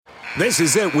This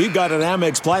is it. We've got an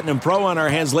Amex Platinum Pro on our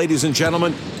hands, ladies and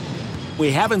gentlemen.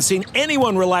 We haven't seen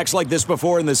anyone relax like this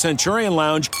before in the Centurion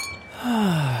Lounge.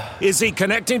 Is he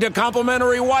connecting to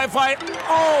complimentary Wi-Fi?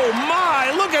 Oh,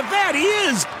 my. Look at that. He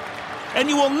is. And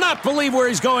you will not believe where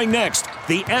he's going next.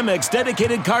 The Amex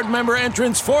dedicated card member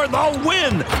entrance for the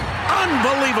win.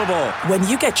 Unbelievable. When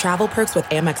you get travel perks with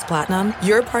Amex Platinum,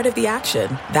 you're part of the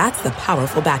action. That's the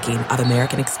powerful backing of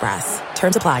American Express.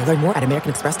 Terms apply. Learn more at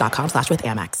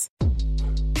americanexpress.com/withAmex.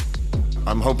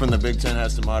 I'm hoping the Big Ten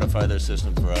has to modify their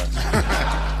system for us.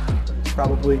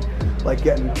 Probably like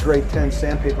getting grade 10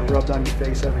 sandpaper rubbed on your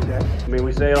face every day. I mean,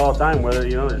 we say it all the time, whether,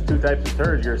 there's two types of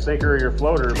turds, you're a sinker or you're a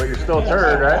floater, but you're still a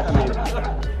turd, right?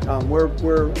 I mean,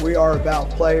 we are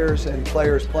about players and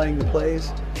players playing the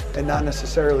plays and not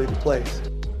necessarily the plays.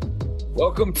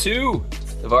 Welcome to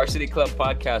the Varsity Club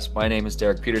podcast. My name is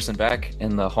Derek Peterson, back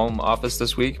in the home office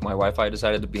this week. My Wi-Fi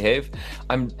decided to behave.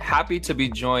 I'm happy to be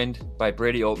joined by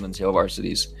Brady Oltmans, Hail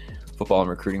Varsity's football and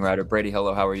recruiting writer. Brady,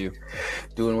 hello, how are you?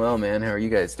 Doing well, man. How are you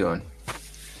guys doing?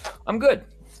 I'm good.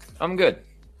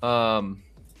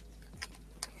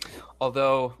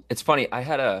 Although it's funny,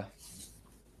 I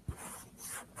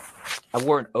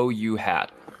wore an OU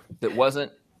hat that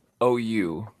wasn't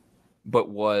OU, but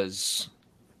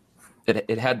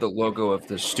it had the logo of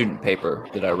the student paper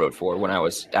that I wrote for when I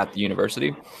was at the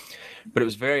university. But it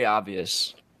was very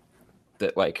obvious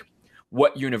that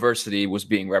what university was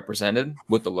being represented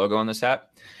with the logo on this hat.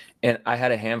 And I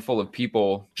had a handful of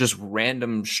people, just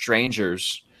random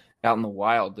strangers out in the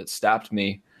wild, that stopped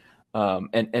me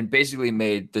and basically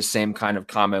made the same kind of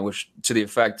comment, which to the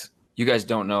effect, you guys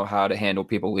don't know how to handle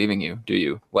people leaving you, do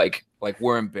you? Like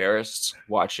we're embarrassed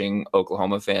watching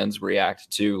Oklahoma fans react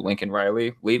to Lincoln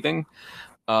Riley leaving.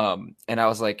 And I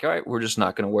was like, all right, we're just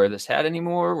not going to wear this hat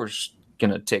anymore. We're just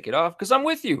going to take it off because I'm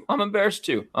with you. I'm embarrassed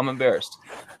too.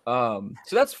 So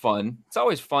that's fun. It's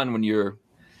always fun when you're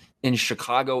in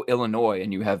Chicago, Illinois,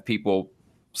 and you have people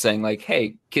saying like,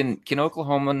 hey, can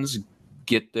Oklahomans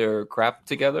get their crap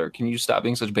together? Can you stop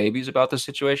being such babies about this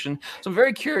situation? So I'm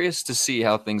very curious to see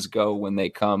how things go when they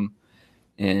come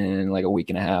in like a week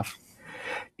and a half.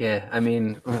 Yeah, I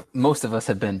mean, most of us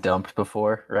have been dumped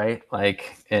before, right?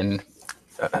 And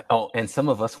some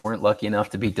of us weren't lucky enough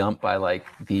to be dumped by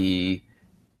the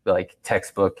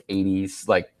textbook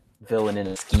 80s villain in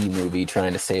a ski movie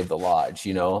trying to save the lodge,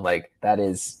 that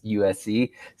is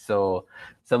USC. So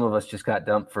some of us just got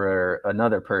dumped for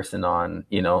another person on,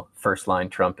 first line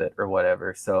trumpet or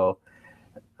whatever. So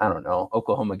I don't know.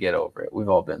 Oklahoma, get over it. We've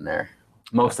all been there.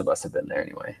 Most of us have been there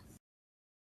anyway.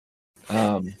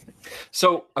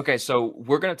 So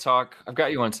we're going to talk, I've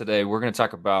got you on today. We're going to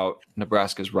talk about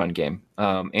Nebraska's run game.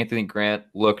 Anthony Grant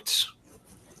looked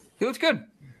good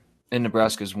in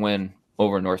Nebraska's win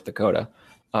over North Dakota.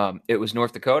 It was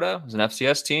North Dakota. It was an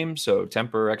FCS team, so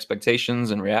temper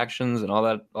expectations and reactions and all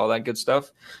that good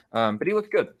stuff. But he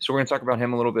looked good. So we're going to talk about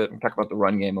him a little bit and talk about the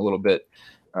run game a little bit,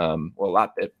 a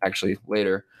lot bit actually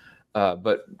later.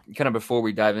 But kind of before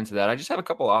we dive into that, I just have a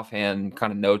couple offhand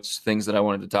kind of notes, things that I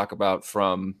wanted to talk about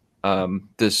from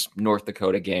this North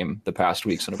Dakota game the past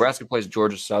week. So Nebraska plays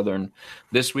Georgia Southern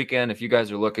this weekend. If you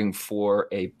guys are looking for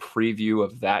a preview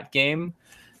of that game,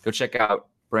 go check out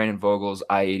Brandon Vogel's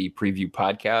I-80 preview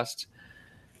podcast.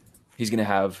 He's going to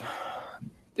have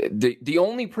the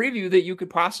only preview that you could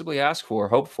possibly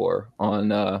hope for on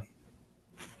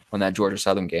that Georgia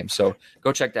Southern game. So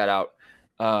go check that out.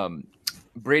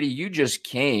 Brady, you just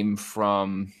came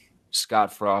from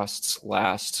Scott Frost's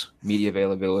last media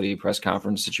availability press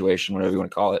conference situation, whatever you want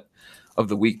to call it, of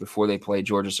the week before they play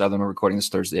Georgia Southern. We're recording this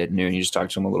Thursday at noon. You just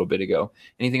talked to him a little bit ago.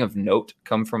 Anything of note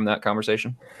come from that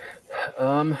conversation?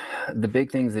 The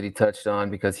big things that he touched on,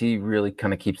 because he really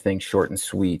kind of keeps things short and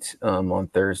sweet on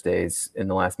Thursdays in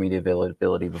the last media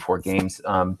availability before games,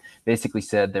 basically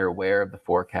said they're aware of the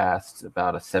forecast,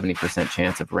 about a 70%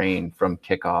 chance of rain from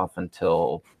kickoff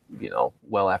until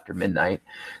well after midnight.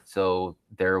 So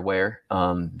they're aware.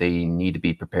 They need to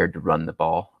be prepared to run the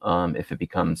ball if it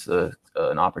becomes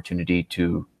an opportunity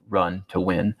to run to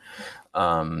win.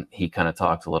 He kind of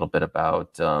talked a little bit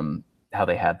about how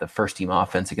they had the first team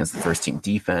offense against the first team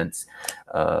defense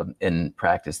in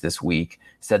practice this week.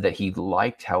 Said that he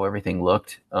liked how everything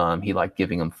looked. He liked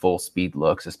giving them full speed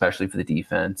looks, especially for the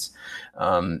defense.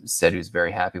 Said he was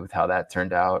very happy with how that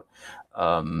turned out.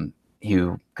 He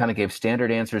kind of gave standard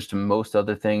answers to most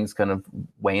other things, kind of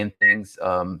weighing things.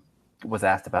 Was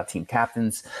asked about team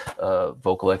captains,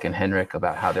 Vokalek and Henrik,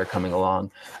 about how they're coming along.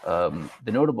 The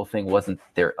notable thing wasn't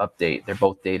their update. They're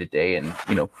both day to day, and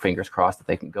fingers crossed that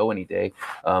they can go any day.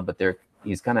 But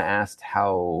he's kind of asked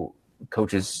how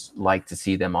coaches like to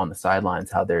see them on the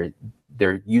sidelines, how they're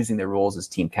they're using their roles as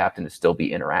team captain to still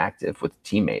be interactive with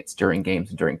teammates during games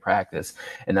and during practice.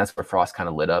 And that's where Frost kind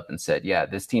of lit up and said, yeah,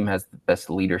 this team has the best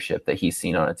leadership that he's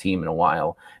seen on a team in a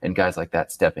while. And guys like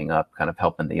that stepping up, kind of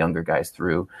helping the younger guys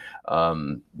through,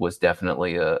 was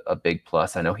definitely a big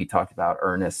plus. I know he talked about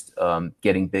Ernest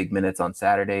getting big minutes on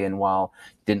Saturday, and while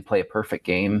didn't play a perfect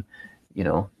game,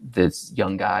 this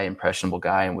young guy, impressionable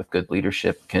guy, and with good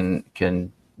leadership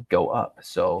can go up.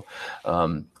 So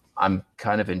I'm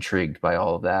kind of intrigued by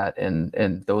all of that.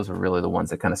 And those are really the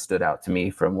ones that kind of stood out to me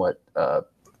from what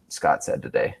Scott said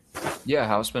today. Yeah,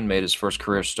 Houseman made his first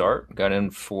career start, got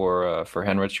in for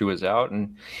Henrich, who was out,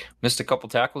 and missed a couple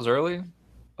tackles early.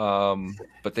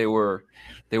 But they were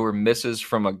misses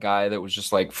from a guy that was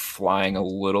just like flying a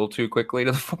little too quickly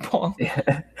to the football.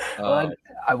 Yeah.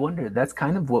 I wonder, that's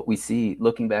kind of what we see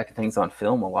looking back at things on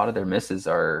film. A lot of their misses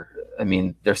are,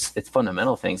 it's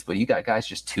fundamental things, but you got guys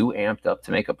just too amped up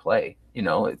to make a play.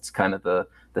 It's kind of the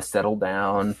settle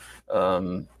down.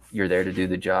 You're there to do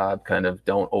the job, kind of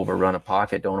don't overrun a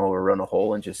pocket, don't overrun a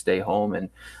hole, and just stay home. And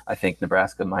I think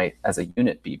Nebraska might, as a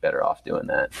unit, be better off doing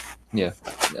that. Yeah.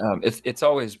 It's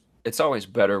always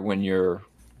better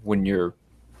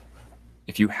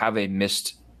if you have a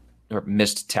missed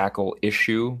tackle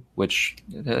issue, which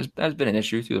has been an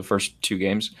issue through the first two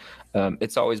games.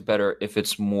 It's always better if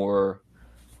it's more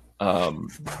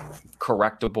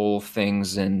correctable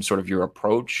things in sort of your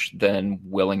approach than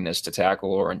willingness to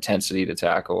tackle or intensity to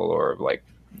tackle or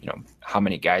how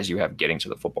many guys you have getting to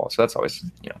the football. So that's always,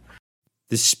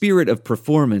 The spirit of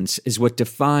performance is what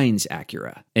defines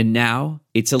Acura. And now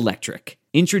it's electric.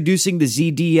 Introducing the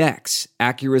ZDX,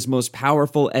 Acura's most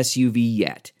powerful SUV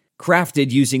yet.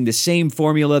 Crafted using the same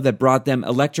formula that brought them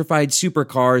electrified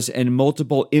supercars and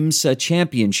multiple IMSA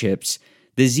championships,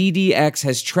 the ZDX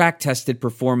has track-tested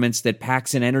performance that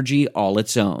packs an energy all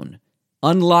its own.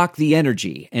 Unlock the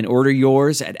energy and order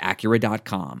yours at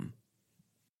Acura.com.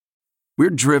 We're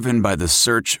driven by the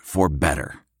search for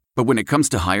better. But when it comes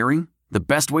to hiring, the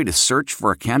best way to search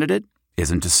for a candidate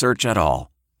isn't to search at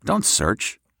all. Don't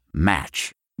search.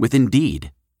 Match. With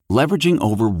Indeed. Leveraging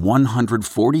over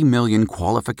 140 million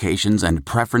qualifications and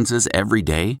preferences every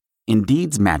day,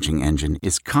 Indeed's matching engine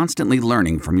is constantly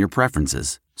learning from your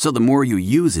preferences. So the more you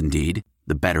use Indeed,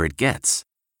 the better it gets.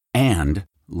 And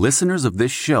listeners of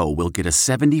this show will get a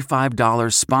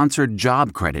 $75 sponsored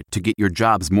job credit to get your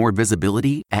jobs more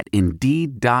visibility at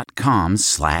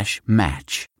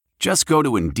Indeed.com/match. Just go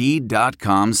to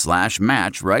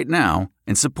Indeed.com/match right now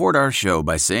and support our show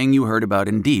by saying you heard about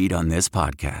Indeed on this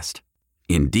podcast.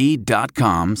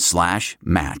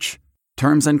 Indeed.com/match.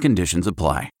 Terms and conditions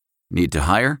apply. Need to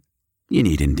hire? You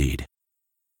need Indeed.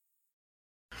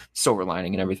 Silver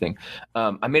lining and everything.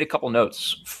 I made a couple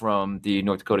notes from the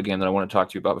North Dakota game that I want to talk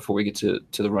to you about before we get to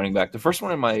the running back. The first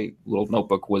one in my little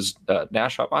notebook was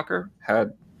Nash Hutmacher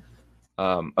had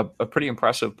a pretty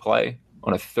impressive play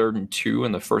on a 3rd and 2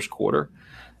 in the first quarter.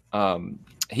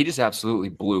 He just absolutely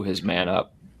blew his man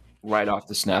up right off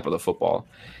the snap of the football.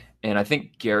 And I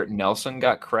think Garrett Nelson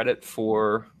got credit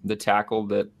for the tackle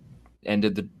that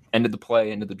ended the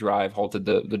play, ended the drive, halted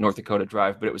the North Dakota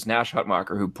drive. But it was Nash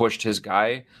Hutmacher who pushed his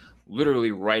guy literally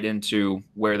right into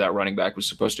where that running back was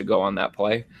supposed to go on that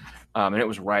play. And it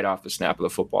was right off the snap of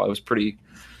the football. It was pretty,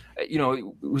 it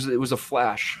was a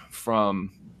flash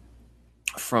from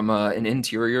an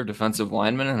interior defensive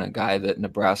lineman and a guy that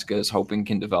Nebraska is hoping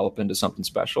can develop into something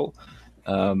special.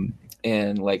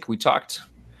 And like we talked,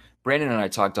 Brandon and I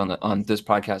talked on this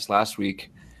podcast last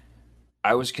week,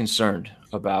 I was concerned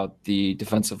about the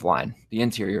defensive line, the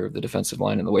interior of the defensive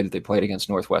line and the way that they played against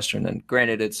Northwestern. And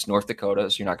granted, it's North Dakota,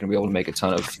 so you're not going to be able to make a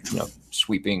ton of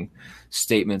sweeping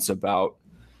statements about,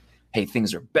 hey,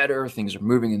 things are better, things are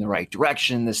moving in the right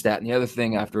direction, this, that, and the other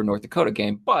thing after a North Dakota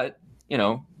game. But,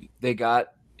 they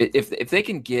got if they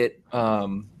can get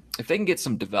some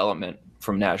development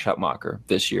from Nash Hutmacher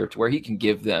this year to where he can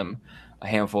give them a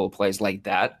handful of plays like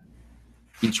that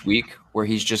each week where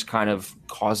he's just kind of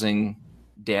causing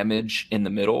damage in the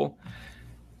middle,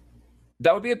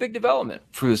 that would be a big development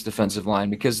for this defensive line,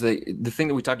 because the thing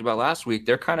that we talked about last week,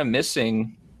 they're kind of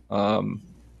missing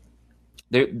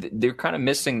they're kind of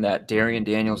missing that Damian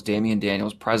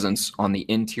Daniels presence on the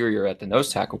interior at the nose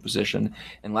tackle position.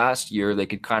 And last year they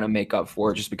could kind of make up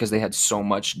for it just because they had so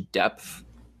much depth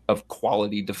of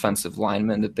quality defensive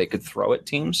linemen that they could throw at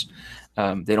teams.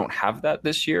 They don't have that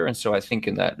this year. And so I think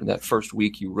in that first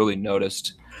week, you really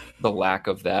noticed the lack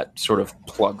of that sort of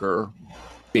plugger,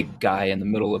 big guy in the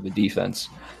middle of the defense.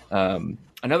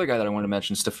 Another guy that I want to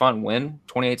mention, Stephon Wynn,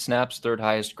 28 snaps, 3rd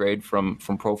highest grade from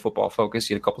Pro Football Focus.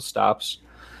 He had a couple stops,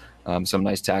 some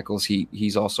nice tackles.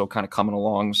 He's also kind of coming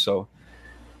along. So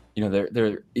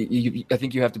I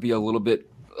think you have to be a little bit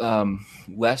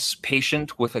less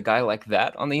patient with a guy like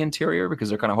that on the interior, because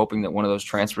they're kind of hoping that one of those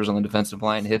transfers on the defensive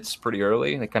line hits pretty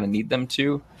early. They kind of need them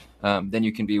to. Then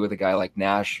you can be with a guy like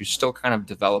Nash, who's still kind of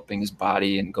developing his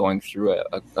body and going through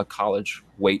a college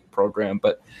weight program.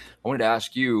 But I wanted to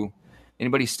ask you,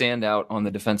 anybody stand out on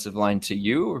the defensive line to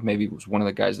you, or maybe it was one of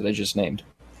the guys that I just named?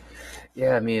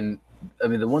 Yeah, I mean,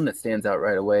 the one that stands out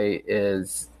right away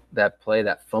is that play,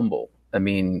 that fumble. I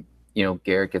mean,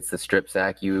 Garrett gets the strip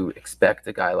sack. You expect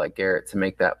a guy like Garrett to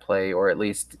make that play, or at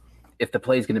least if the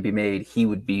play is going to be made, he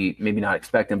would be maybe not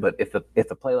expecting, but if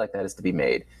a play like that is to be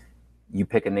made, you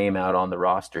pick a name out on the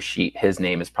roster sheet, his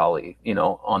name is probably,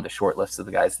 on the short list of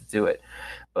the guys that do it.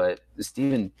 But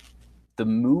Steven, the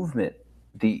movement,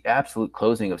 the absolute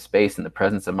closing of space and the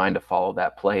presence of mind to follow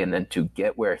that play, and then to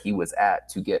get where he was at,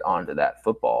 to get onto that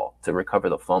football, to recover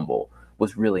the fumble,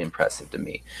 was really impressive to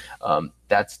me.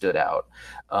 That stood out.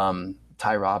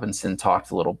 Ty Robinson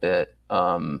talked a little bit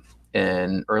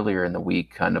and earlier in the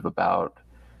week kind of about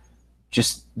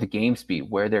just the game speed,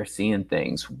 where they're seeing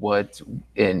things, what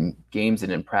in games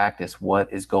and in practice,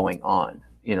 what is going on,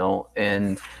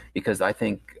 and because I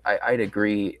think I'd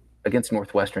agree against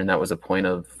Northwestern, that was a point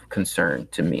of concern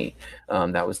to me.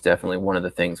 That was definitely one of the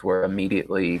things where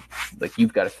immediately, like,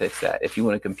 you've got to fix that. If you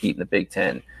want to compete in the Big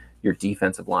Ten, your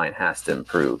defensive line has to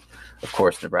improve. Of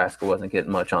course, Nebraska wasn't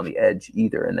getting much on the edge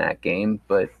either in that game,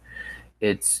 but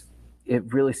it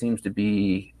really seems to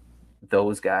be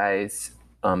those guys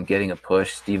getting a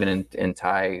push. Steven and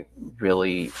Ty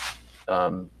really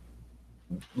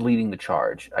leading the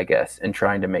charge, I guess, and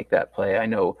trying to make that play. I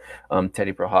know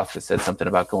Teddy Prohaska said something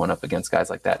about going up against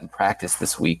guys like that in practice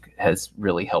this week has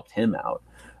really helped him out.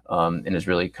 And has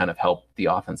really kind of helped the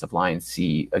offensive line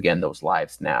see, again, those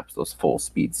live snaps, those full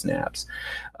speed snaps.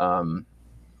 And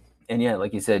yeah,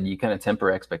 like you said, you kind of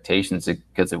temper expectations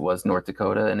because it was North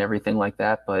Dakota and everything like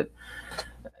that.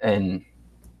 And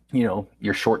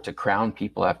you're short to crown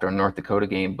people after a North Dakota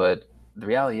game, but the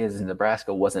reality is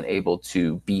Nebraska wasn't able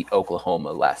to beat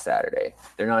Oklahoma last Saturday.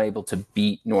 They're not able to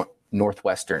beat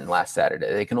Northwestern last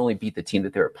Saturday. They can only beat the team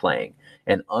that they were playing.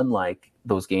 And unlike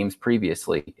those games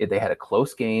previously, they had a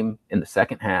close game in the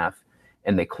second half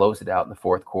and they closed it out in the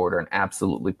fourth quarter and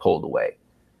absolutely pulled away.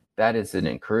 That is an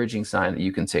encouraging sign that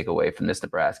you can take away from this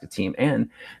Nebraska team. And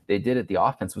they did it. The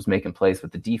offense was making plays,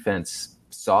 but the defense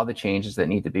saw the changes that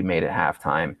need to be made at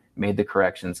halftime, made the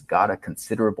corrections, got a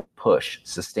considerable push,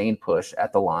 sustained push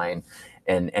at the line,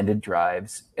 and ended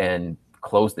drives and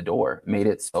closed the door, made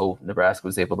it so Nebraska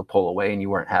was able to pull away and you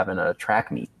weren't having a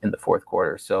track meet in the fourth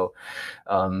quarter. So,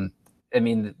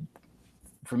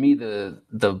 for me,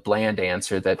 the bland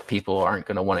answer that people aren't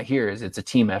going to want to hear is it's a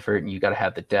team effort and you got to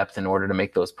have the depth in order to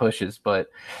make those pushes. But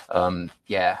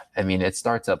it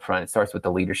starts up front. It starts with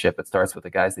the leadership. It starts with the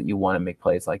guys that you want to make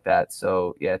plays like that.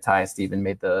 So yeah, Ty and Steven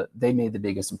made the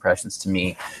biggest impressions to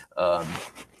me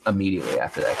immediately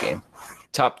after that game.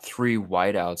 Top three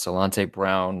wideouts: Alante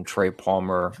Brown, Trey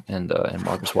Palmer, and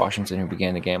Marcus Washington, who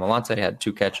began the game. Alante had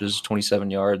 2 catches, 27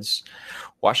 yards.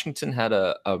 Washington had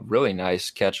a really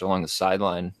nice catch along the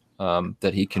sideline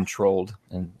that he controlled.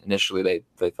 And initially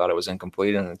they thought it was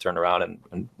incomplete, and then turned around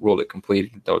and ruled it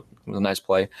complete. It was a nice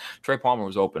play. Trey Palmer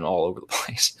was open all over the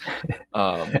place.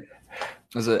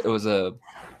 It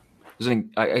was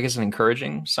an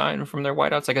encouraging sign from their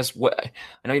wideouts. I guess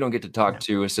I know you don't get to talk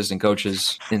to assistant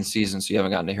coaches in season, so you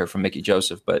haven't gotten to hear from Mickey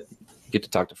Joseph, but you get to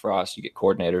talk to Frost. You get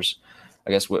coordinators. I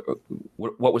guess what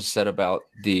was said about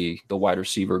the wide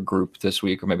receiver group this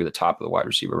week, or maybe the top of the wide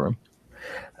receiver room?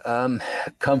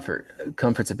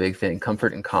 Comfort's a big thing.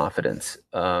 Comfort and confidence.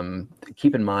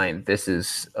 Keep in mind, this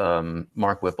is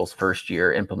Mark Whipple's first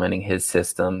year implementing his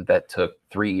system that took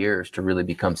 3 years to really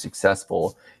become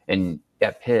successful. And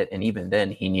at Pitt, and even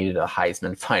then, he needed a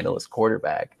Heisman finalist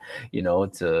quarterback,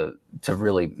 to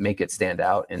really make it stand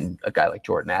out, and a guy like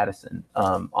Jordan Addison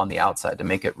on the outside to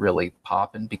make it really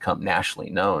pop and become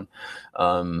nationally known.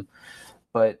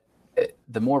 But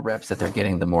the more reps that they're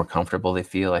getting, the more comfortable they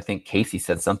feel. I think Casey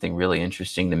said something really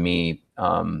interesting to me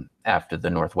after the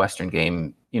Northwestern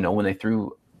game. When they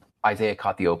threw, Isaiah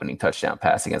caught the opening touchdown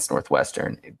pass against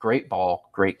Northwestern. Great ball,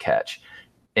 great catch.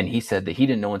 And he said that he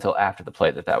didn't know until after the play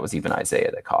that was even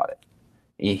Isaiah that caught it.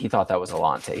 He thought that was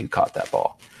Alante who caught that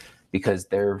ball, because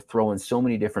they're throwing so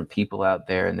many different people out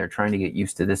there and they're trying to get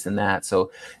used to this and that.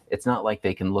 So it's not like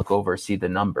they can look over, see the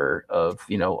number of,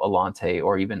 Alante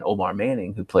or even Omar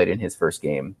Manning, who played in his first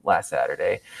game last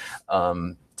Saturday,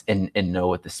 and know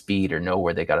what the speed or know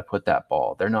where they got to put that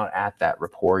ball. They're not at that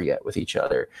rapport yet with each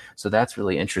other. So that's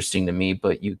really interesting to me.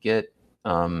 But you get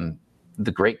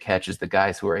the great catches, the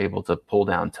guys who are able to pull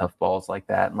down tough balls like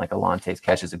that, and like Alonte's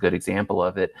catch is a good example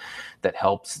of it, that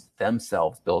helps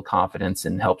themselves build confidence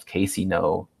and helps Casey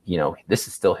know, this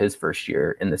is still his first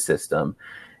year in the system,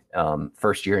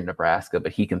 first year in Nebraska,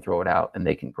 but he can throw it out and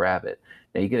they can grab it.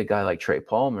 Now you get a guy like Trey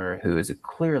Palmer, who is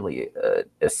clearly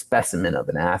a specimen of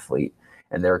an athlete,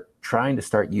 and they're trying to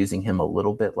start using him a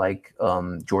little bit like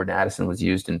Jordan Addison was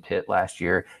used in Pitt last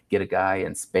year. Get a guy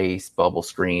in space, bubble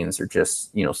screens, or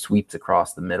just, sweeps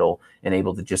across the middle, and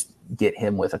able to just get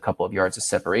him with a couple of yards of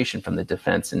separation from the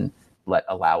defense and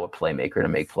allow a playmaker to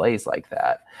make plays like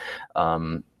that.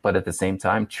 But at the same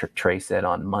time, Trey said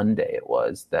on Monday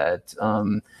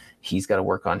that he's got to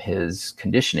work on his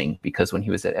conditioning, because when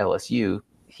he was at LSU,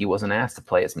 he wasn't asked to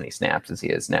play as many snaps as he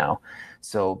is now.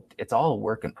 So it's all a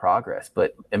work in progress.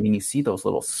 But I mean, you see those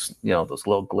little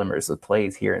glimmers of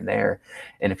plays here and there.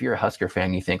 And if you're a Husker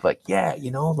fan, you think like, yeah,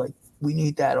 like we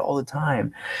need that all the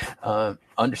time.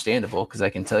 Understandable, because I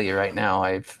can tell you right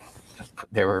now,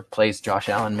 there were plays Josh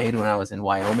Allen made when I was in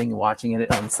Wyoming watching it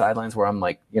on the sidelines where I'm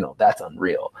like, that's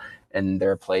unreal. And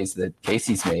there are plays that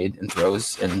Casey's made and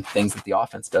throws and things that the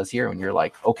offense does here, and you're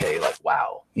like, okay, like,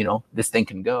 wow, this thing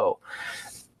can go.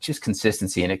 Just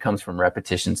consistency, and it comes from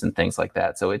repetitions and things like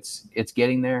that. So it's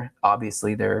getting there.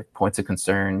 Obviously, there are points of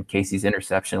concern. Casey's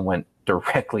interception went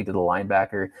directly to the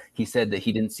linebacker. He said that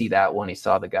he didn't see that one. He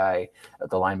saw the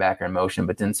linebacker in motion,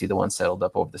 but didn't see the one settled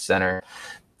up over the center.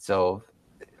 So,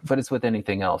 but it's with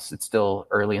anything else. It's still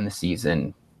early in the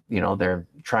season. They're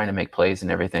trying to make plays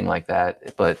and everything like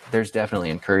that. But there's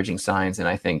definitely encouraging signs, and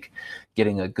I think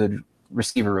getting a good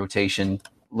receiver rotation,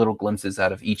 little glimpses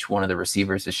out of each one of the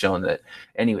receivers, has shown that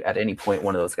at any point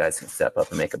one of those guys can step up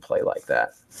and make a play like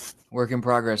that. Work in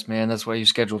progress, man. That's why you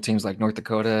schedule teams like North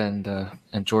Dakota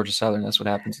and Georgia Southern. That's what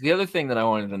happens. The other thing that I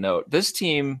wanted to note, this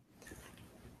team,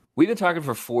 we've been talking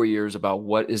for 4 years about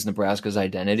what is Nebraska's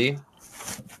identity.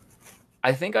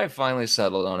 I think I finally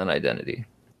settled on an identity.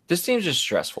 This team's just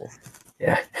stressful.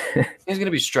 Yeah. It's going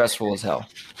to be stressful as hell.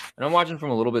 And I'm watching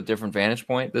from a little bit different vantage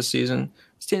point this season.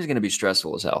 This team's going to be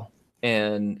stressful as hell.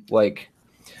 And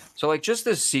just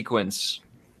this sequence,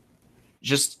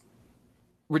 just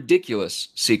ridiculous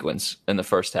sequence in the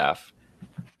first half.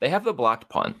 They have the blocked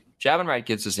punt. Javin Wright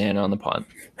gets his hand on the punt.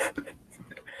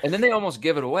 And then they almost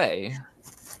give it away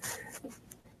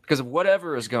because of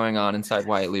whatever is going on inside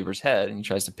Wyatt Lever's head. And he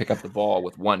tries to pick up the ball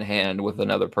with one hand with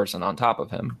another person on top of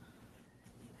him.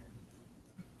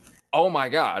 Oh my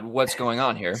God, what's going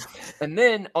on here? And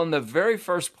then on the very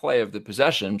first play of the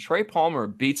possession, Trey Palmer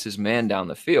beats his man down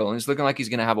the field, and he's looking like he's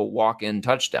going to have a walk-in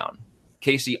touchdown.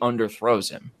 Casey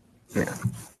underthrows him. Yeah.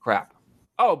 Crap.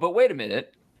 Oh, but wait a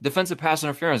minute. Defensive pass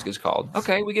interference gets called.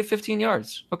 Okay, we get 15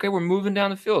 yards. Okay, we're moving down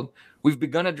the field. We've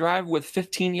begun a drive with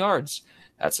 15 yards.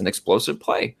 That's an explosive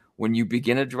play. When you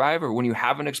begin a drive, or when you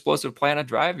have an explosive play on a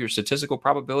drive, your statistical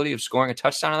probability of scoring a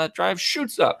touchdown on that drive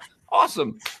shoots up.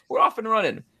 Awesome. We're off and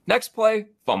running. Next play,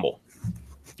 fumble.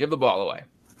 Give the ball away.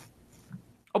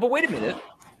 Oh, but wait a minute.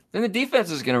 Then the defense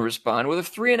is going to respond with a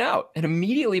 3-and-out and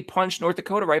immediately punch North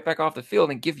Dakota right back off the field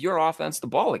and give your offense the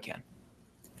ball again.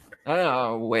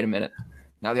 Oh, wait a minute.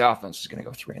 Now the offense is going to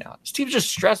go 3-and-out. This team's just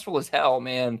stressful as hell,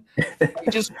 man.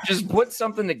 just put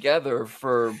something together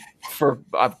for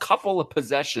a couple of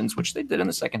possessions, which they did in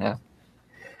the second half.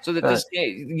 So that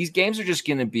these games are just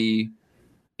going to be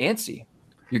antsy.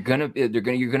 You're gonna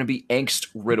be angst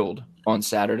riddled on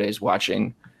Saturdays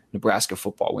watching Nebraska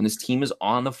football. When this team is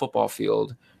on the football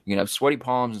field, you're gonna have sweaty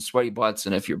palms and sweaty butts,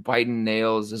 and if you're biting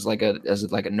nails as like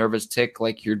a nervous tick,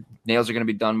 like your nails are gonna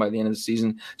be done by the end of the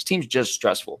season. This team's just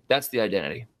stressful. That's the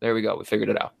identity. There we go. We figured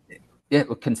it out. Yeah,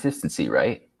 well, consistency,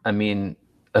 right? I mean,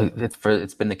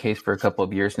 it's been the case for a couple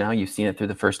of years now. You've seen it through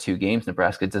the first two games.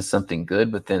 Nebraska does something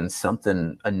good, but then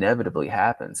something inevitably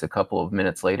happens a couple of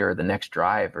minutes later, or the next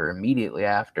drive, or immediately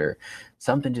after.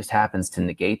 Something just happens to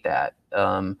negate that.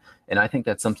 And I think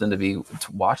that's something to be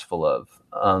watchful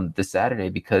of this Saturday,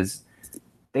 because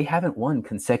they haven't won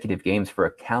consecutive games for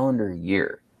a calendar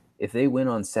year. If they win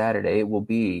on Saturday, it will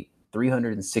be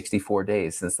 364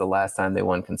 days since the last time they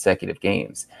won consecutive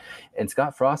games. And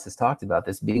Scott Frost has talked about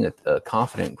this being a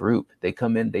confident group. They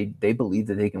come in, they believe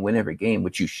that they can win every game,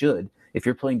 which you should. If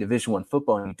you're playing Division I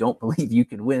football and you don't believe you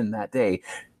can win that day,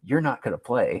 you're not going to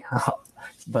play.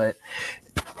 But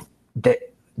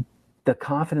the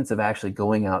confidence of actually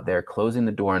going out there, closing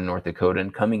the door in North Dakota,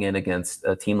 and coming in against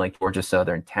a team like Georgia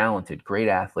Southern, talented, great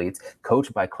athletes,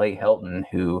 coached by Clay Helton,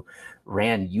 who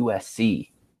ran USC,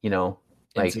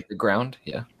 like into the ground.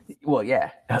 Yeah. Well,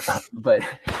 yeah. But,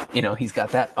 he's got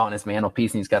that on his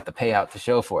mantelpiece, and he's got the payout to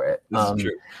show for it. This is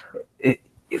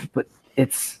true. But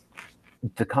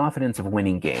the confidence of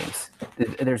winning games.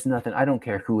 There's nothing, I don't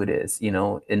care who it is. In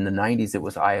the 90s, it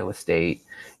was Iowa State.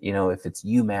 If it's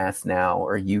UMass now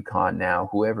or UConn now,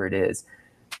 whoever it is,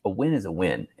 a win is a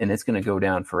win, and it's going to go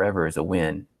down forever as a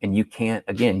win. And you can't,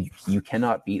 again, you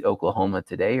cannot beat Oklahoma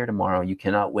today or tomorrow. You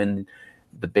cannot win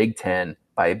the Big Ten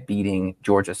by beating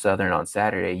Georgia Southern on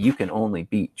Saturday. You can only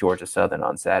beat Georgia Southern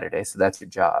on Saturday. So that's your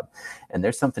job. And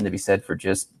there's something to be said for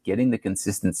just getting the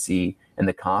consistency and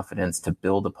the confidence to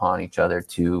build upon each other,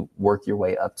 to work your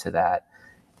way up to that,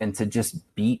 and to just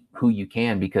beat who you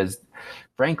can. Because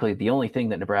frankly, the only thing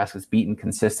that Nebraska's beaten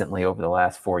consistently over the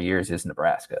last 4 years is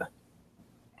Nebraska.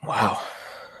 Wow.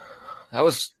 That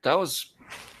was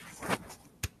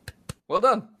well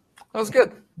done. That was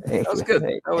good. That was good.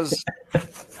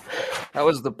 That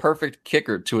was the perfect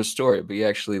kicker to a story, but you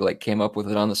actually came up with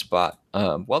it on the spot.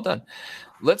 Well done.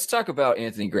 Let's talk about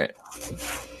Anthony Grant,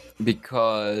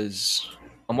 because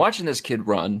I'm watching this kid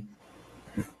run,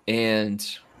 and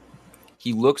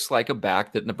he looks like a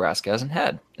back that Nebraska hasn't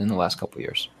had in the last couple of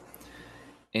years.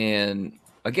 And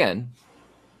again,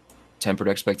 tempered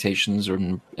expectations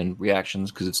and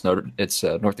reactions, because it's North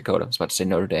Dakota. I was about to say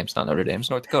Notre Dame. It's not Notre Dame. It's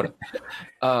North Dakota.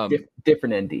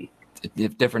 Different ND.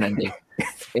 Different ND.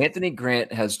 Anthony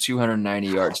Grant has 290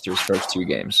 yards through his first 2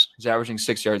 games. He's averaging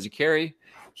 6 yards a carry.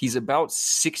 He's about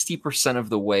 60% of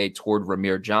the way toward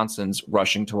Ramir Johnson's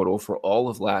rushing total for all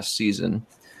of last season,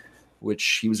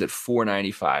 which he was at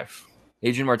 495.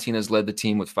 Adrian Martinez led the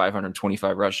team with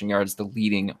 525 rushing yards. The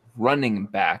leading running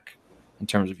back in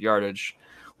terms of yardage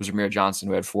was Ramir Johnson,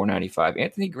 who had 495.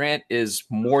 Anthony Grant is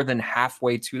more than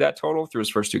halfway to that total through his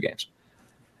first 2 games.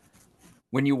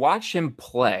 When you watch him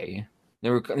play,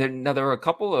 there were a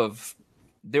couple of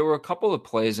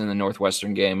plays in the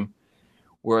Northwestern game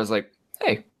where I was like,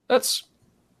 hey,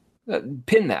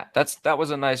 pin that. That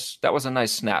was a nice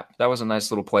snap. That was a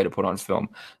nice little play to put on film.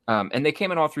 And they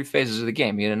came in all 3 phases of the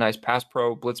game. He had a nice pass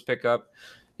pro blitz pickup.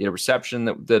 He had a reception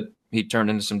that he turned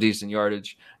into some decent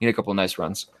yardage. He had a couple of nice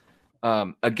runs.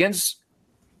 Against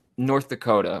North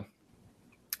Dakota,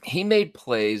 he made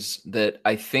plays that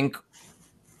I think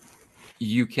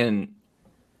you can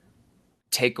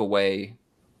take away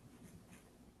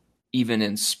even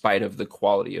in spite of the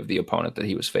quality of the opponent that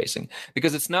he was facing.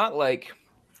 Because it's not like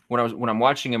when I'm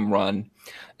watching him run,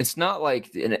 it's not like,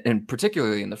 and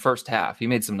particularly in the first half, he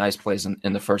made some nice plays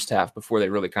in the first half before they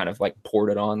really kind of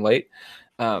poured it on late.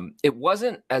 It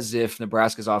wasn't as if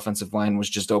Nebraska's offensive line was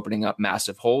just opening up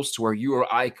massive holes to where you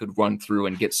or I could run through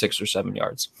and get 6 or 7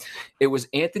 yards. It was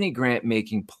Anthony Grant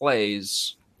making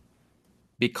plays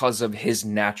because of his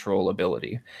natural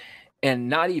ability. And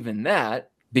not even that,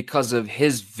 because of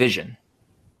his vision.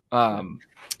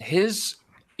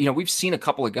 We've seen a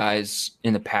couple of guys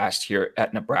in the past here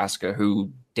at Nebraska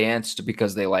who danced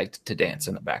because they liked to dance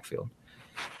in the backfield.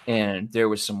 And there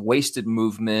was some wasted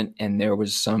movement, and there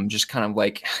was some just kind of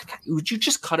would you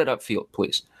just cut it upfield,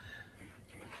 please?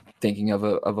 Thinking of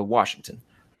a Washington.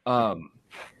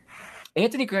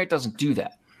 Anthony Grant doesn't do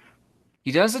that.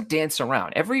 He doesn't dance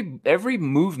around. Every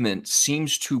movement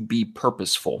seems to be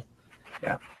purposeful.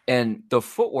 Yeah. And the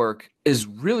footwork is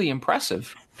really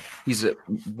impressive. He's a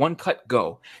one cut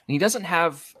go. And he doesn't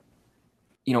have,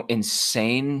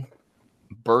 insane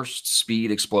burst speed,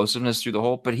 explosiveness through the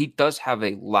hole, but he does have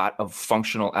a lot of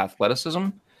functional athleticism.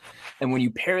 And when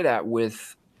you pair that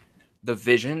with the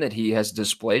vision that he has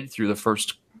displayed through the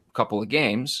first couple of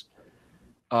games,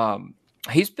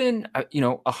 he's been,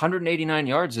 189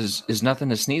 yards is nothing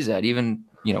to sneeze at, even,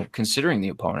 considering the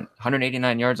opponent.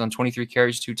 189 yards on 23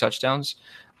 carries, 2 touchdowns.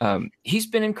 He's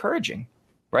been encouraging,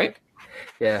 right?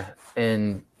 Yeah.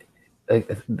 And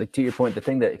to your point, the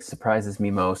thing that surprises me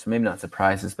most, maybe not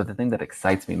surprises, but the thing that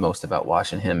excites me most about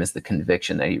watching him is the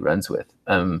conviction that he runs with.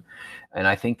 And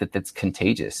I think that that's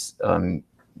contagious.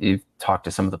 You've talked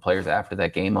to some of the players after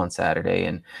that game on Saturday,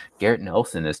 and Garrett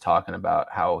Nelson is talking about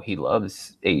how he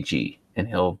loves AG, and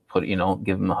he'll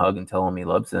give him a hug and tell him he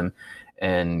loves him.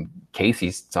 And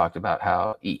Casey's talked about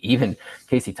how even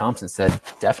Casey Thompson said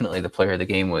definitely the player of the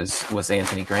game was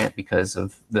Anthony Grant because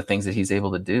of the things that he's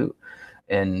able to do.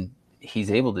 And he's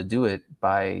able to do it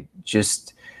by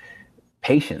just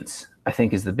patience, I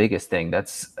think, is the biggest thing.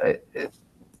 That's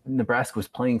Nebraska was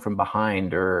playing from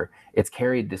behind, or it's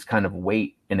carried this kind of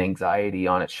weight and anxiety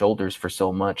on its shoulders for so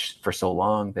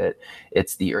long that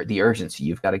it's the urgency.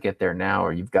 You've got to get there now,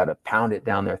 or you've got to pound it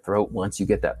down their throat. Once you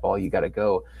get that ball, you got to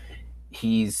go.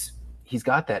 He's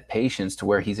got that patience to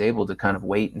where he's able to kind of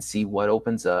wait and see what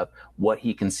opens up, what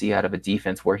he can see out of a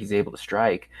defense, where he's able to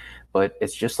strike. But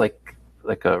it's just like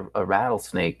a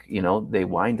rattlesnake, they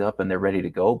wind up and they're ready to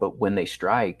go. But when they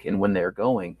strike and when they're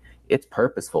going, it's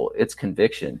purposeful, it's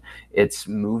conviction, it's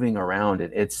moving around,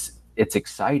 and it's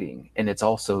exciting. And it's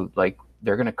also like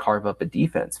they're going to carve up a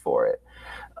defense for it.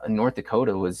 North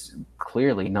Dakota was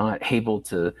clearly not able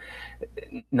to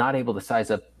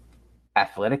size up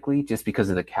athletically just because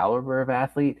of the caliber of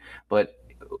athlete. But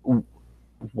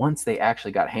once they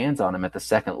actually got hands on him at the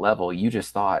second level, you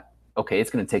just thought, okay, it's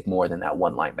going to take more than that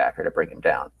one linebacker to bring him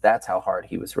down. That's how hard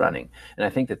he was running. And I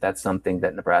think that that's something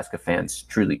that Nebraska fans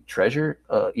truly treasure,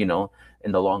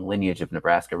 in the long lineage of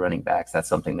Nebraska running backs. That's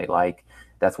something they like.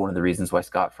 That's one of the reasons why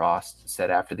Scott Frost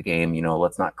said after the game,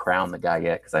 let's not crown the guy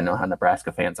yet, because I know how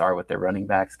Nebraska fans are with their running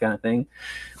backs kind of thing,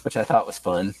 which I thought was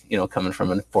fun, coming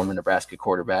from a former Nebraska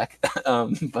quarterback.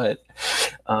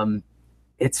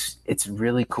 It's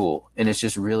really cool, and it's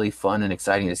just really fun and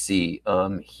exciting to see.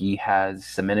 He has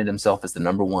cemented himself as the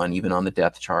number one, even on the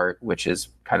depth chart, which is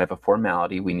kind of a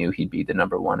formality. We knew he'd be the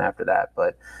number one after that,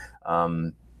 but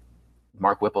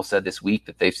Mark Whipple said this week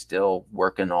that they're still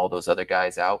working all those other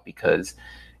guys out because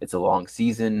it's a long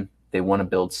season. They want to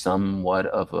build somewhat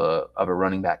of a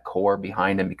running back core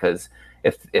behind him, because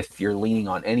if you're leaning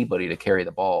on anybody to carry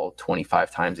the ball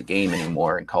 25 times a game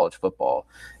anymore in college football,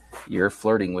 you're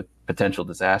flirting with potential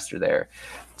disaster there.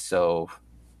 So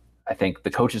I think the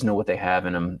coaches know what they have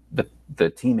in him. The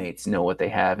teammates know what they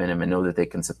have in him and know that they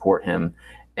can support him,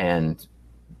 and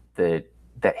that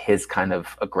his kind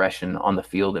of aggression on the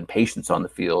field and patience on the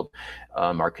field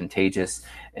are contagious.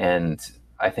 And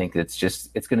I think it's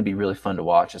going to be really fun to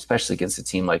watch, especially against a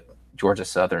team like Georgia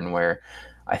Southern, where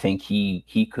I think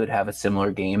he could have a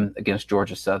similar game against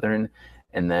Georgia Southern.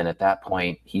 And then at that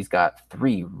point, he's got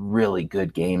 3 really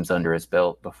good games under his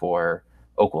belt before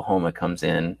Oklahoma comes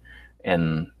in,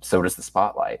 and so does the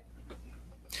spotlight.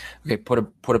 Okay, put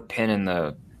a pin in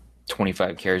the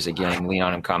 25 carries a game, lean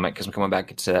on him comment, because I'm coming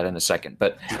back to that in a second.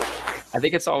 But I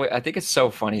think it's so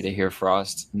funny to hear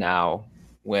Frost now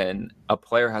when a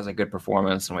player has a good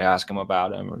performance and we ask him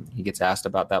about him, or he gets asked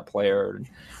about that player.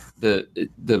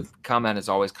 The comment is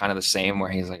always kind of the same, where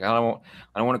he's like, I don't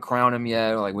want to crown him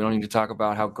yet. Like, we don't need to talk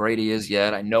about how great he is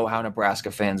yet. I know how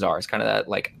Nebraska fans are. It's kind of that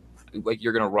like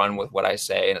you're going to run with what I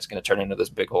say, and it's going to turn into this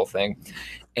big whole thing.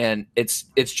 And it's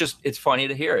funny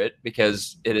to hear it,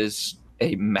 because it is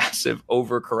a massive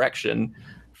overcorrection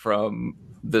from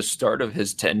the start of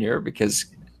his tenure, because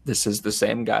this is the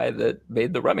same guy that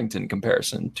made the Remington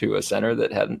comparison to a center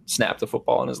that hadn't snapped a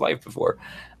football in his life before.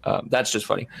 That's just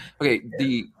funny. Okay,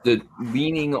 the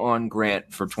leaning on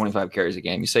Grant for 25 carries a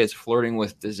game, you say it's flirting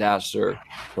with disaster,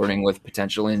 flirting with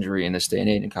potential injury in this day and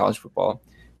age in college football.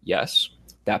 Yes.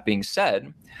 That being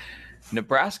said,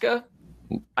 Nebraska,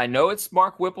 I know it's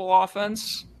Mark Whipple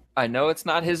offense. I know it's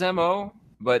not his MO,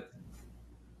 but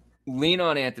lean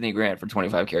on Anthony Grant for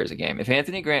 25 carries a game. If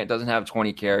Anthony Grant doesn't have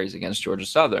 20 carries against Georgia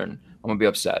Southern, I'm going to be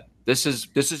upset. This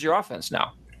is your offense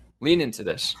now. Lean into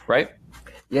this, right?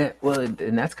 Yeah, well,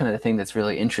 and that's kind of the thing that's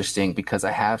really interesting, because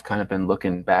I have kind of been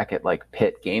looking back at like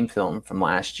Pitt game film from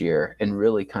last year and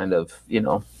really kind of,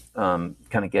 kind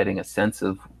of getting a sense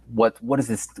of what does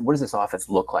this offense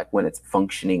look like when it's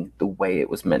functioning the way it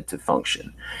was meant to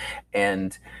function.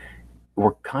 And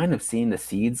we're kind of seeing the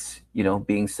seeds,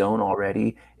 being sown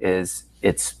already. It's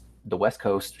the West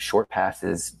Coast, short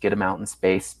passes, get them out in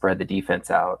space, spread the defense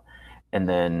out. And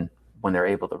then when they're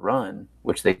able to run,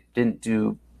 which they didn't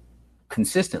do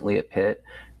consistently at Pitt,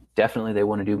 definitely they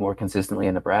want to do more consistently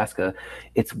in Nebraska.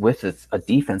 It's with a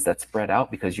defense that's spread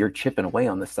out, because you're chipping away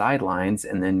on the sidelines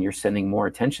and then you're sending more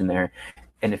attention there.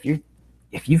 And if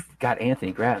you've got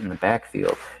Anthony Grant in the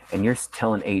backfield and you're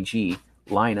telling AG,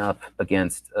 line up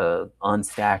against a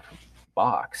unstacked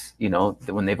box,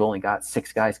 when they've only got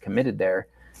 6 guys committed there.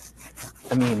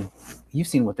 I mean, you've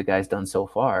seen what the guy's done so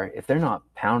far. If they're not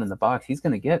pounding the box, he's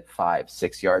going to get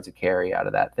 5-6 yards of carry out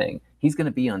of that thing. He's going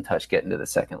to be untouched getting to the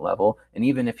second level. And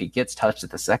even if he gets touched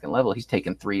at the second level, he's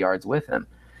taking 3 yards with him.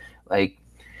 Like,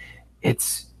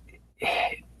 it's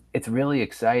really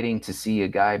exciting to see a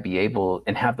guy be able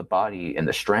and have the body and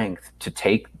the strength to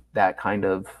take that kind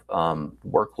of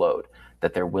workload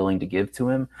that they're willing to give to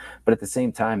him. But at the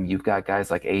same time, you've got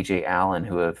guys like A.J. Allen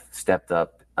who have stepped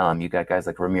up. You've got guys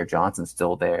like Ramir Johnson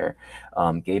still there.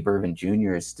 Gabe Irvin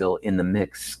Jr. is still in the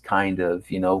mix, kind of,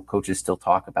 coaches still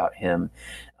talk about him.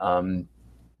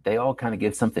 They all kind of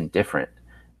give something different.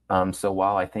 So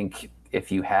while I think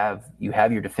if you have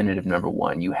your definitive number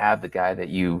one, you have the guy that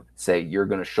you say you're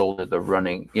going to shoulder the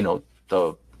running,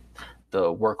 the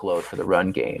workload for the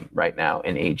run game right now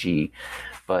in AG.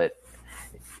 But,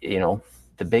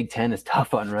 the Big Ten is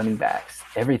tough on running backs.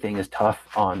 Everything is tough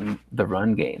on the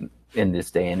run game. in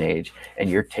this day and age, and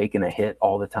you're taking a hit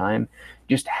all the time,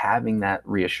 just having that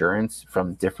reassurance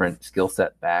from different skill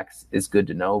set backs is good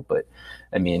to know. But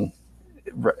I mean,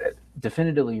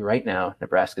 definitively right now,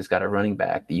 Nebraska's got a running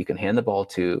back that you can hand the ball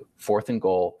to 4th and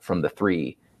goal from the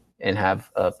 3 and have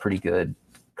a pretty good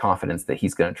confidence that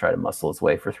he's going to try to muscle his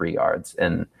way for 3 yards.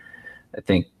 And I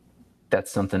think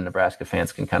that's something Nebraska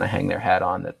fans can kind of hang their hat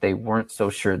on that they weren't so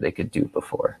sure they could do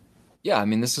before. Yeah, I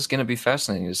mean, this is going to be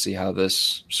fascinating to see how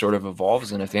this sort of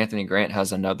evolves. And if Anthony Grant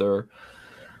has another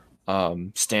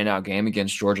standout game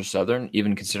against Georgia Southern,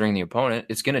 even considering the opponent,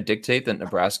 it's going to dictate that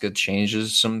Nebraska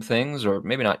changes some things, or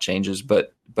maybe not changes,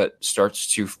 but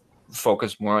starts to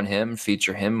focus more on him,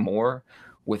 feature him more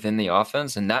within the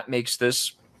offense. And that makes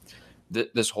this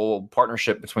whole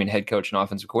partnership between head coach and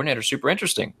offensive coordinator super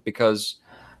interesting, because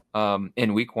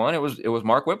in week 1, it was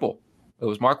Mark Whipple. It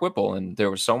was Mark Whipple, and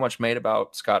there was so much made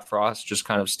about Scott Frost just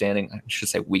kind of standing, I should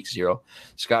say week 0,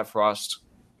 Scott Frost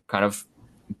kind of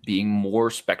being more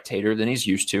spectator than he's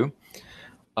used to.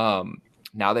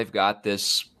 Now they've got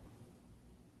this,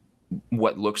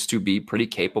 what looks to be pretty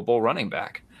capable running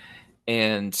back.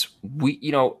 And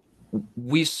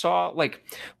we saw, like,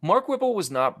 Mark Whipple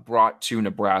was not brought to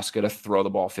Nebraska to throw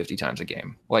the ball 50 times a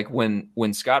game. Like when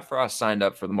Scott Frost signed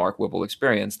up for the Mark Whipple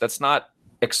experience, that's not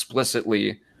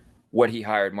explicitly what he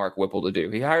hired Mark Whipple to do.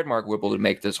 He hired Mark Whipple to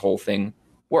make this whole thing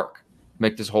work,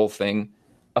 make this whole thing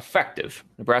effective.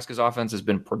 Nebraska's offense has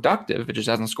been productive. It just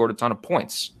hasn't scored a ton of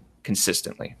points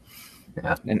consistently.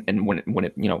 Yeah. And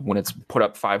when it's put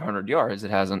up 500 yards,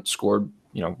 it hasn't scored,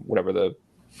 whatever the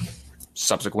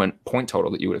subsequent point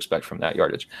total that you would expect from that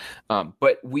yardage.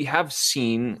 But we have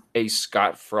seen a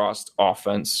Scott Frost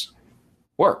offense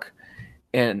work,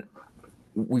 and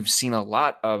we've seen a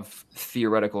lot of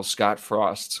theoretical Scott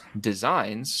Frost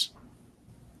designs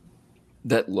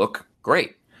that look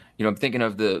great. I'm thinking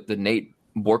of the Nate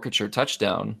Borkacher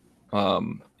touchdown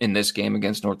in this game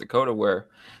against North Dakota, where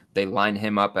they line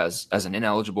him up as an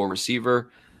ineligible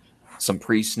receiver, some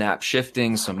pre-snap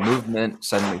shifting, some movement,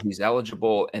 suddenly he's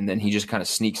eligible, and then he just kind of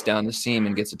sneaks down the seam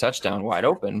and gets a touchdown wide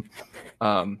open.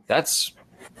 That's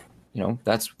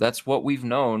what we've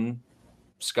known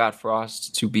Scott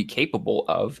Frost to be capable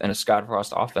of, and a Scott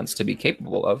Frost offense to be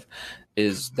capable of,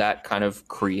 is that kind of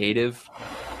creative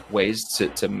ways to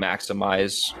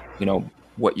maximize,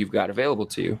 what you've got available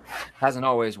to you. Hasn't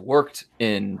always worked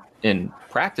in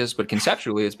practice, but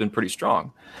conceptually it's been pretty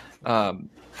strong.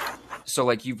 So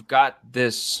like, you've got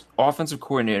this offensive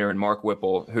coordinator in Mark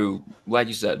Whipple, who, like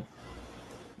you said,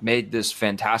 made this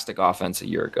fantastic offense a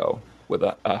year ago with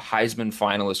a Heisman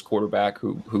finalist quarterback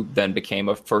who then became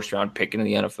a first-round pick into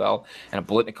the NFL, and a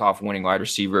Blitnikoff winning wide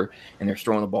receiver, and they're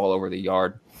throwing the ball over the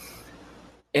yard.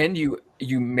 And you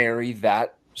marry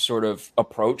that sort of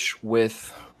approach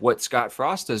with what Scott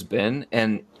Frost has been,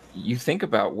 and you think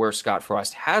about where Scott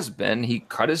Frost has been. He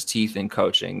cut his teeth in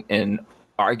coaching in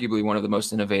arguably one of the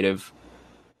most innovative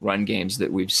run games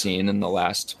that we've seen in the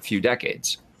last few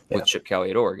decades with Chip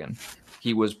Kelly at Oregon.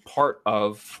 He was part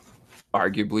of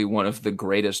arguably one of the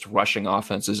greatest rushing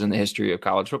offenses in the history of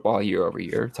college football year over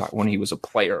year when he was a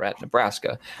player at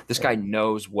Nebraska. This guy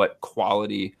knows what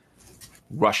quality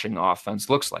rushing offense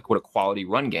looks like, what a quality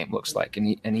run game looks like.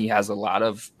 And he has a lot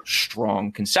of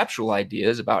strong conceptual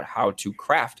ideas about how to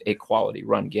craft a quality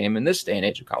run game in this day and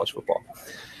age of college football.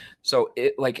 So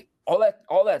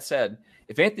all that said,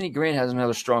 if Anthony Grant has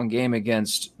another strong game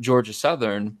against Georgia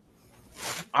Southern,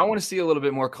 I want to see a little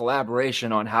bit more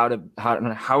collaboration on how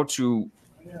to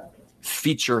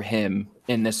feature him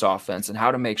in this offense, and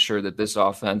how to make sure that this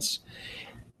offense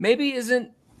maybe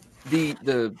isn't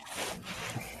the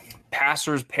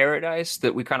passer's paradise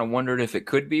that we kind of wondered if it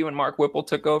could be when Mark Whipple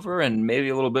took over, and maybe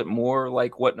a little bit more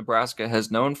like what Nebraska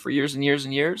has known for years and years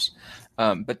and years.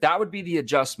 But that would be the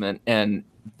adjustment, and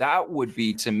that would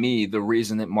be, to me, the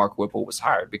reason that Mark Whipple was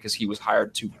hired, because he was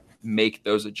hired to make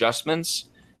those adjustments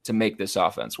to make this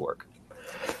offense work.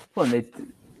 Well,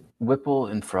 Whipple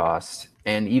and Frost,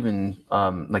 and even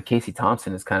like Casey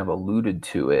Thompson has kind of alluded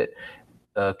to it,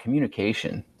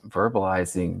 communication,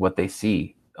 verbalizing what they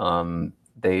see.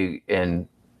 And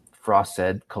Frost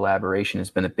said collaboration has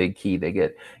been a big key. They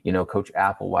get, Coach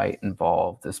Applewhite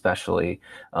involved, especially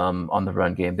on the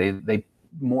run game. They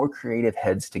more creative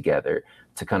heads together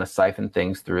to kind of siphon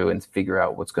things through and figure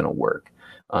out what's going to work.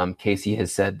 Casey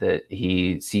has said that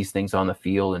he sees things on the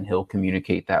field and he'll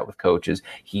communicate that with coaches.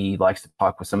 He likes to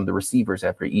talk with some of the receivers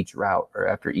after each route or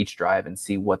after each drive and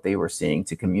see what they were seeing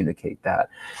to communicate that.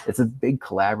 It's a big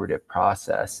collaborative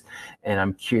process. And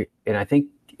I think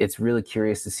it's really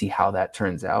curious to see how that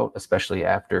turns out, especially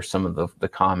after some of the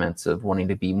comments of wanting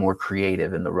to be more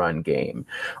creative in the run game,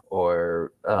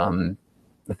 or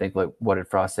I think what did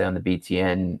Frost say on the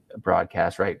BTN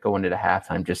broadcast, right? Going into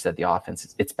halftime, just said the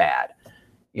offense, it's bad,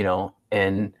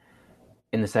 and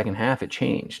in the second half, it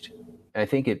changed. I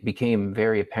think it became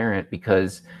very apparent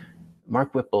because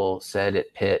Mark Whipple said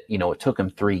at Pitt, it took him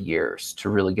 3 years to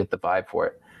really get the vibe for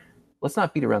it. Let's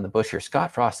not beat around the bush here.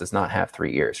 Scott Frost does not have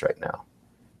 3 years right now.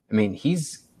 I mean,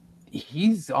 he's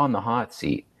on the hot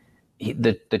seat.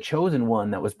 The chosen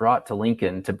one that was brought to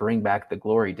Lincoln to bring back the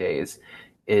glory days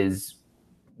is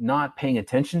not paying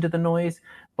attention to the noise,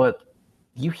 but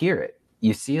you hear it,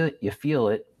 you see it, you feel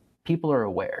it. People are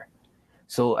aware.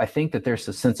 So I think that there's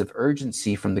a sense of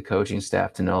urgency from the coaching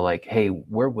staff to know, like, hey,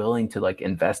 we're willing to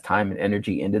invest time and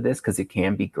energy into this because it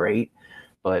can be great,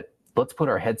 but let's put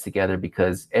our heads together,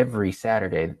 because every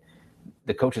Saturday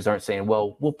the coaches aren't saying,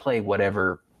 well, we'll play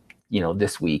whatever,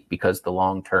 this week, because the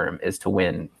long term is to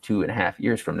win 2.5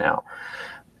 years from now.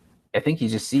 I think you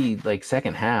just see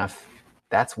second half,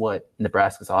 that's what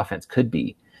Nebraska's offense could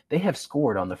be. They have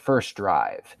scored on the first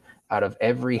drive out of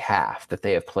every half that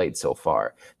they have played so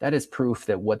far. That is proof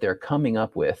that what they're coming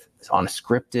up with on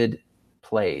scripted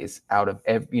plays out of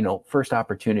first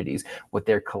opportunities, what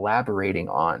they're collaborating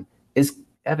on, is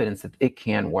evidence that it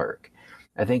can work.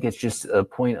 I think it's just a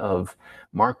point of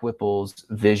Mark Whipple's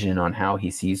vision on how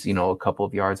he sees, a couple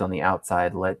of yards on the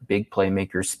outside, let big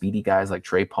playmakers, speedy guys like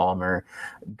Trey Palmer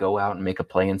go out and make a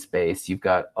play in space. You've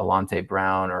got Alante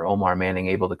Brown or Omar Manning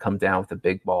able to come down with a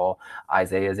big ball.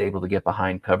 Isaiah is able to get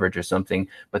behind coverage or something,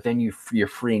 but then you're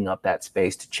freeing up that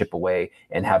space to chip away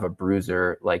and have a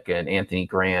bruiser like an Anthony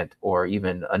Grant or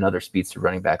even another speedster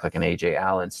running back like an AJ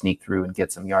Allen sneak through and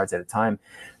get some yards at a time.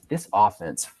 This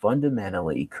offense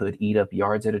fundamentally could eat up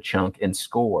yards at a chunk and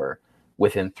score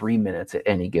within 3 minutes at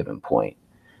any given point.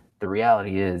 The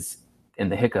reality is, and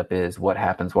the hiccup is, what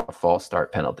happens with a false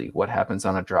start penalty? What happens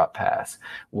on a drop pass?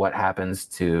 What happens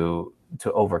to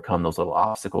overcome those little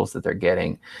obstacles that they're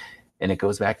getting? And it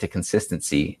goes back to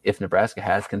consistency. If Nebraska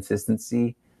has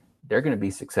consistency, they're going to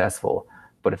be successful.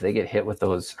 But if they get hit with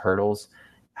those hurdles,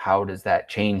 how does that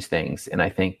change things? And I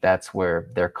think that's where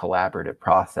their collaborative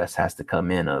process has to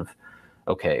come in of,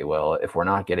 okay, well, if we're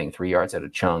not getting 3 yards at a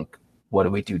chunk, what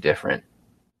do we do different?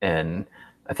 And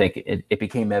I think it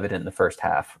became evident in the first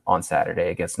half on Saturday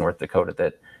against North Dakota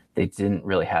that they didn't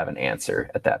really have an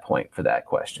answer at that point for that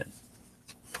question.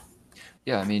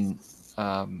 Yeah, I mean,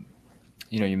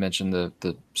 you mentioned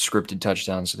the scripted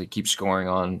touchdowns, so they keep scoring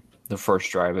on the first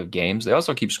drive of games. They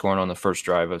also keep scoring on the first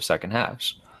drive of second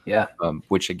halves. Yeah.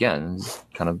 Which again is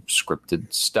kind of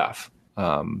scripted stuff.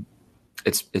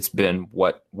 It's been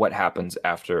what happens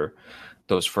after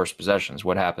those first possessions,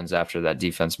 what happens after that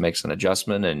defense makes an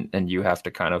adjustment and you have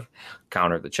to kind of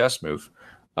counter the chess move.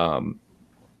 I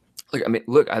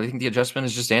think the adjustment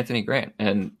is just Anthony Grant.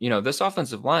 And, this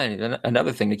offensive line, and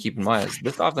another thing to keep in mind is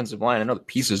this offensive line, I know the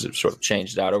pieces have sort of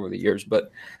changed out over the years,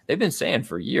 but they've been saying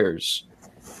for years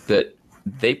that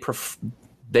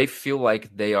they feel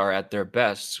like they are at their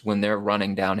best when they're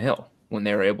running downhill, when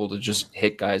they're able to just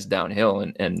hit guys downhill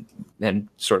and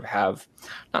sort of have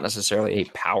not necessarily a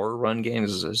power run game,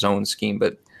 this is a zone scheme,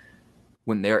 but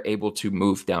when they're able to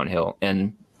move downhill.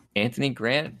 And Anthony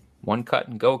Grant, one cut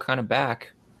and go kind of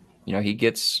back,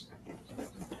 he's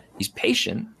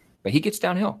patient, but he gets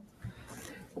downhill.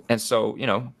 And so,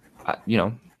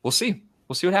 we'll see.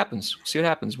 We'll see what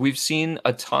happens. We've seen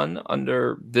a ton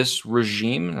under this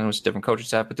regime. I know it's different coaching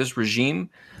staff, but this regime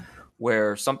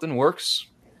where something works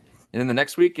and then the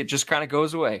next week it just kind of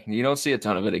goes away. You don't see a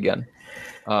ton of it again.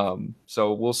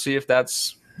 So we'll see if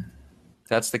that's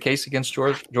the case against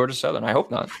Georgia Southern. I hope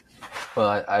not.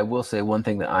 Well, I will say one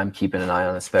thing that I'm keeping an eye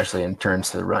on, especially in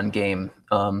terms of the run game.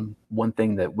 One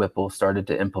thing that Whipple started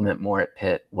to implement more at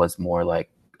Pitt was more like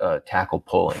tackle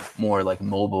pulling, more like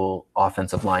mobile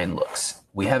offensive line looks.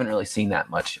 We haven't really seen that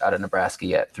much out of Nebraska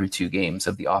yet through 2 games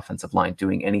of the offensive line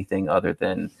doing anything other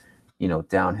than,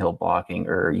 downhill blocking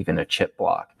or even a chip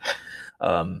block.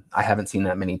 I haven't seen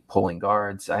that many pulling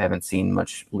guards. I haven't seen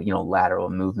much, lateral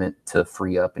movement to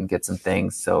free up and get some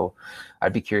things. So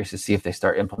I'd be curious to see if they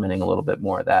start implementing a little bit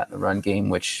more of that in the run game,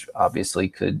 which obviously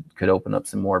could open up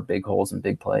some more big holes and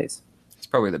big plays. It's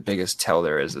probably the biggest tell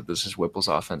there is that this is Whipple's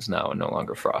offense now and no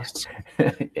longer Frost's.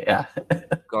 Yeah.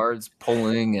 Guards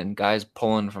pulling and guys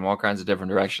pulling from all kinds of different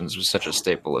directions was such a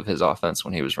staple of his offense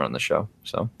when he was running the show.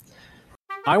 So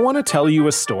I want to tell you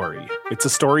a story. It's a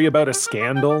story about a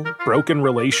scandal, broken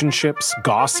relationships,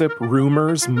 gossip,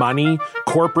 rumors, money,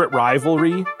 corporate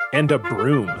rivalry, and a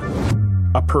broom.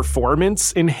 A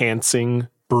performance-enhancing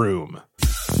broom.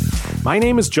 My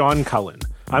name is John Cullen.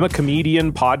 I'm a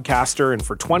comedian, podcaster, and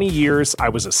for 20 years, I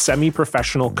was a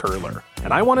semi-professional curler.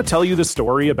 And I want to tell you the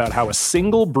story about how a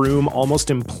single broom almost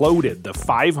imploded the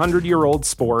 500-year-old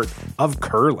sport of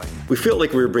curling. We felt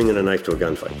like we were bringing a knife to a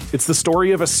gunfight. It's the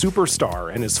story of a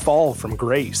superstar and his fall from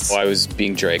grace. Well, I was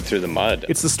being dragged through the mud.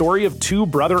 It's the story of two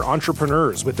brother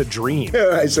entrepreneurs with a dream.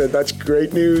 I said, that's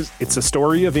great news. It's a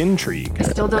story of intrigue. I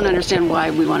still don't understand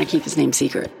why we want to keep his name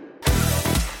secret.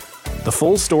 The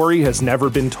full story has never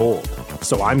been told,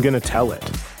 so I'm going to tell it.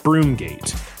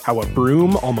 Broomgate, how a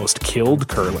broom almost killed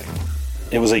curling.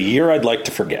 It was a year I'd like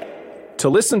to forget. To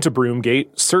listen to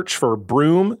Broomgate, search for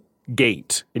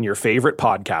Broomgate in your favorite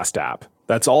podcast app.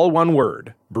 That's all one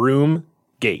word,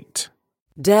 Broomgate.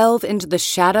 Delve into the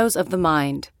shadows of the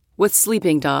mind with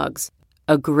Sleeping Dogs,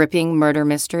 a gripping murder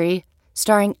mystery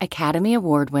starring Academy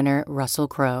Award winner Russell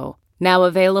Crowe. Now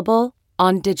available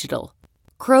on digital.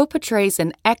 Crowe portrays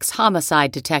an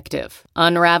ex-homicide detective,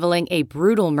 unraveling a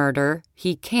brutal murder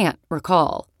he can't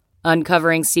recall.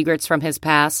 Uncovering secrets from his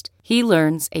past, he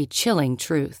learns a chilling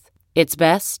truth. It's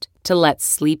best to let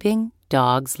sleeping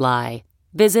dogs lie.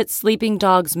 Visit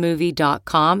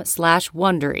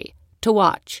sleepingdogsmovie.com/Wondery to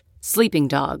watch Sleeping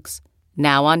Dogs,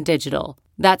 now on digital.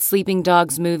 That's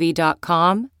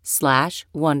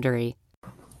sleepingdogsmovie.com/Wondery.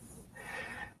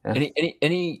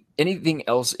 Anything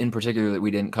else in particular that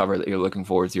we didn't cover that you're looking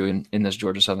forward to in this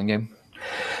Georgia Southern game?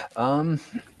 No,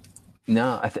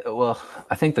 I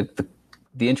think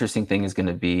the interesting thing is going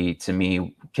to be, to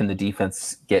me, can the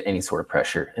defense get any sort of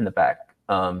pressure in the back?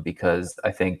 Because I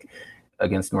think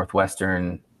against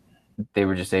Northwestern, they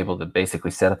were just able to basically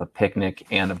set up a picnic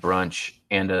and a brunch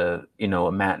and a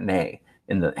matinee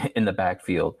in the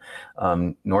backfield.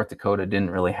 North Dakota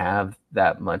didn't really have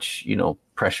that much,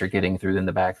 pressure getting through in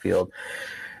the backfield.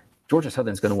 Georgia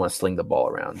Southern's going to want to sling the ball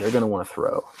around. They're going to want to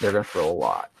throw. They're going to throw a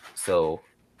lot. So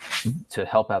to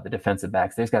help out the defensive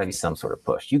backs, there's got to be some sort of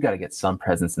push. You got to get some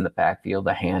presence in the backfield,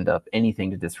 a hand up, anything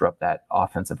to disrupt that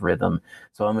offensive rhythm.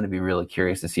 So I'm going to be really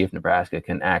curious to see if Nebraska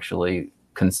can actually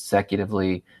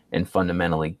consecutively and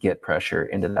fundamentally get pressure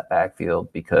into that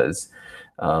backfield, because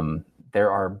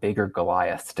there are bigger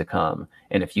Goliaths to come.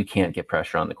 And if you can't get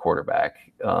pressure on the quarterback,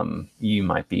 you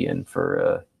might be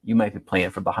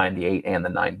playing for behind the 8 and the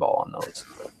 9 ball on those.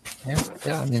 Yeah.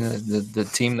 I mean, the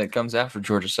team that comes after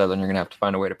Georgia Southern, you're going to have to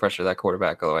find a way to pressure that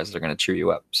quarterback. Otherwise, they're going to cheer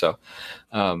you up. So,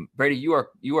 Brady, you are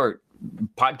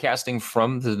podcasting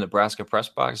from the Nebraska press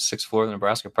box, 6th floor of the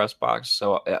Nebraska press box.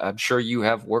 So I'm sure you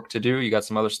have work to do. You got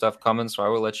some other stuff coming. So I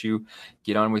will let you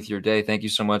get on with your day. Thank you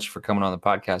so much for coming on the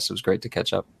podcast. It was great to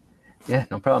catch up. Yeah,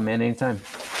 no problem, man. Anytime.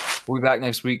 We'll be back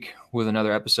next week with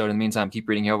another episode. In the meantime, keep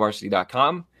reading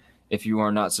HailVarsity.com. If you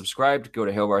are not subscribed, go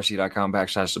to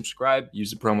HailVarsity.com/subscribe. Use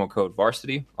the promo code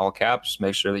Varsity, all caps.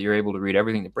 Make sure that you're able to read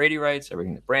everything that Brady writes,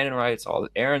 everything that Brandon writes, all the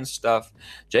Aaron's stuff,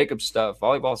 Jacob's stuff.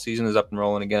 Volleyball season is up and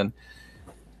rolling again.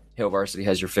 Hail Varsity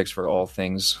has your fix for all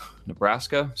things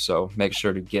Nebraska, so make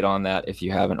sure to get on that if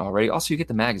you haven't already. Also, you get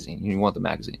the magazine. You want the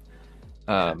magazine.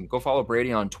 Go follow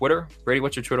Brady on Twitter. Brady,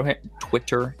 what's your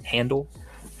Twitter handle?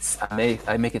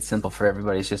 I make it simple for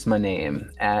everybody. It's just my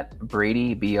name, at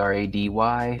Brady, Brady,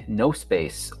 no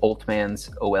space,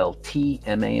 Oltmans,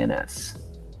 Oltmans.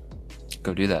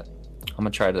 Go do that. I'm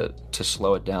going to try to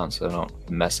slow it down so I don't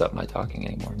mess up my talking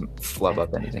anymore, flub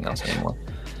up anything else anymore.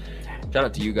 Shout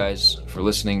out to you guys for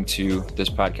listening to this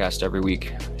podcast every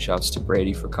week. Shouts to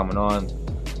Brady for coming on.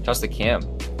 Shouts to Cam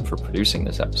for producing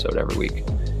this episode every week.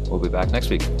 We'll be back next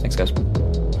week. Thanks, guys.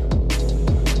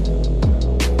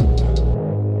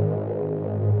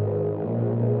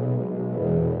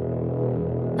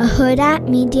 A Huda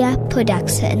Media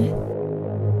Production.